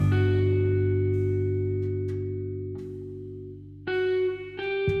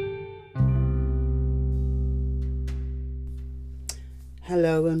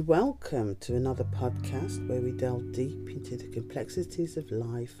Hello and welcome to another podcast where we delve deep into the complexities of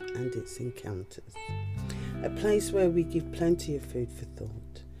life and its encounters. A place where we give plenty of food for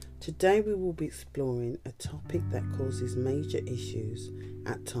thought. Today we will be exploring a topic that causes major issues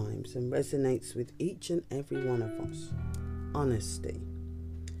at times and resonates with each and every one of us. Honesty.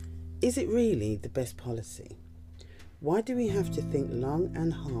 Is it really the best policy? Why do we have to think long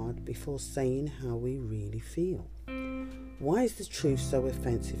and hard before saying how we really feel? Why is the truth so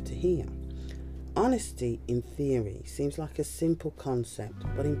offensive to hear? Honesty, in theory, seems like a simple concept,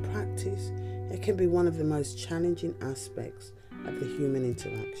 but in practice, it can be one of the most challenging aspects of the human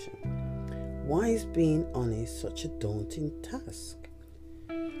interaction. Why is being honest such a daunting task?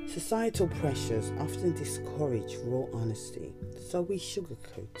 Societal pressures often discourage raw honesty, so we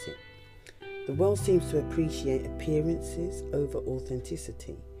sugarcoat it. The world seems to appreciate appearances over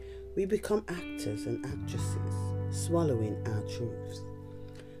authenticity. We become actors and actresses, swallowing our truths.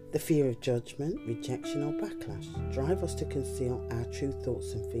 The fear of judgment, rejection or backlash drive us to conceal our true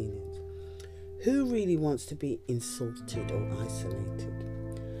thoughts and feelings. Who really wants to be insulted or isolated?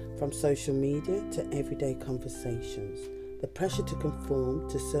 From social media to everyday conversations, the pressure to conform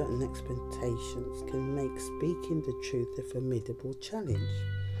to certain expectations can make speaking the truth a formidable challenge.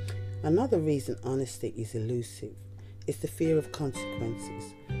 Another reason honesty is elusive is the fear of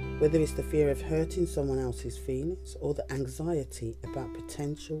consequences, whether it's the fear of hurting someone else's feelings or the anxiety about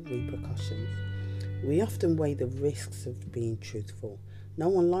potential repercussions. We often weigh the risks of being truthful. No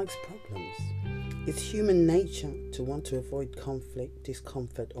one likes problems. It's human nature to want to avoid conflict,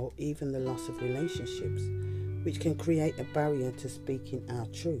 discomfort, or even the loss of relationships, which can create a barrier to speaking our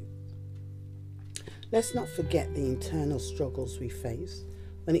truth. Let's not forget the internal struggles we face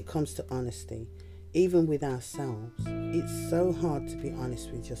when it comes to honesty. Even with ourselves, it's so hard to be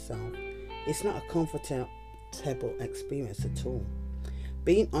honest with yourself. It's not a comfortable experience at all.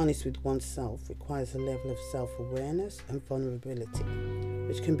 Being honest with oneself requires a level of self-awareness and vulnerability,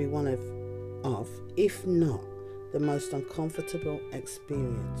 which can be one of, if not the most uncomfortable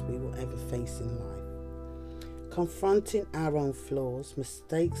experience we will ever face in life. Confronting our own flaws,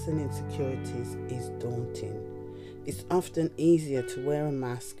 mistakes and insecurities is daunting. It's often easier to wear a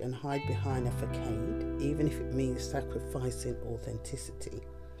mask and hide behind a facade, even if it means sacrificing authenticity.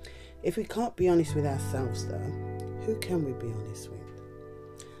 If we can't be honest with ourselves though, who can we be honest with?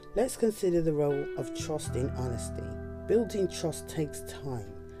 Let's consider the role of trust in honesty. Building trust takes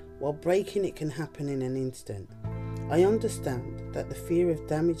time, while breaking it can happen in an instant. I understand that the fear of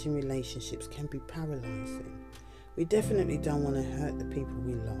damaging relationships can be paralyzing. We definitely don't want to hurt the people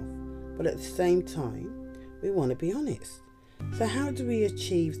we love, but at the same time, we want to be honest. So how do we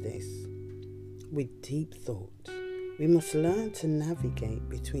achieve this? With deep thought. We must learn to navigate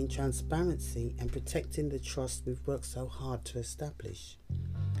between transparency and protecting the trust we've worked so hard to establish.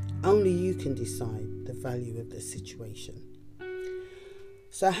 Only you can decide the value of the situation.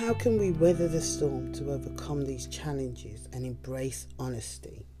 So how can we weather the storm to overcome these challenges and embrace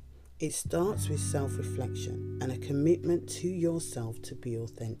honesty? It starts with self-reflection and a commitment to yourself to be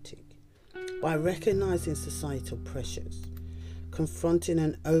authentic. By recognizing societal pressures, confronting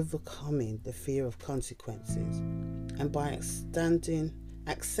and overcoming the fear of consequences, and by accepting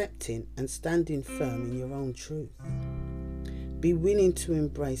and standing firm in your own truth. Be willing to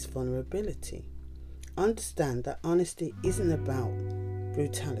embrace vulnerability. Understand that honesty isn't about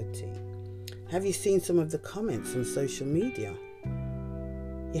brutality. Have you seen some of the comments on social media?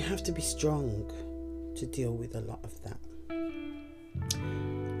 You have to be strong to deal with a lot of that.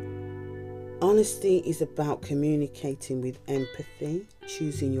 Honesty is about communicating with empathy,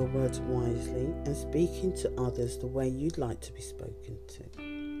 choosing your words wisely, and speaking to others the way you'd like to be spoken to.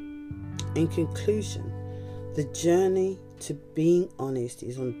 In conclusion, the journey to being honest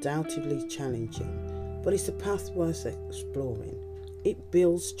is undoubtedly challenging, but it's a path worth exploring. It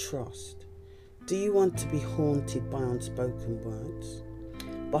builds trust. Do you want to be haunted by unspoken words?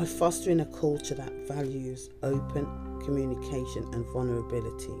 By fostering a culture that values open communication and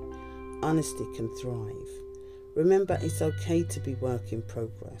vulnerability, honesty can thrive. Remember, it's okay to be work in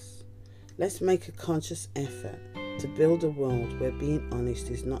progress. Let's make a conscious effort to build a world where being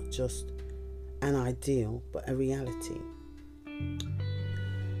honest is not just an ideal, but a reality.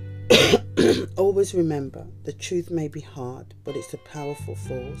 Always remember, the truth may be hard, but it's a powerful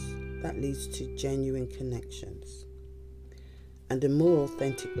force that leads to genuine connections and a more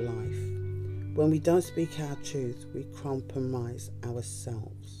authentic life. When we don't speak our truth, we compromise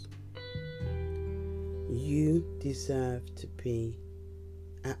ourselves. You deserve to be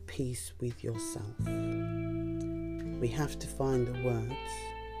at peace with yourself. We have to find the words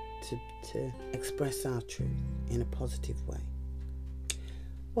to express our truth in a positive way.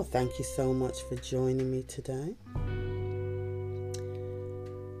 Well, thank you so much for joining me today.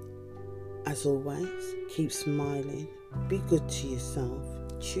 As always, keep smiling, be good to yourself,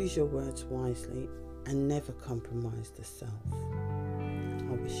 choose your words wisely, and never compromise the self.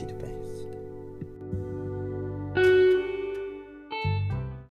 I wish you the best.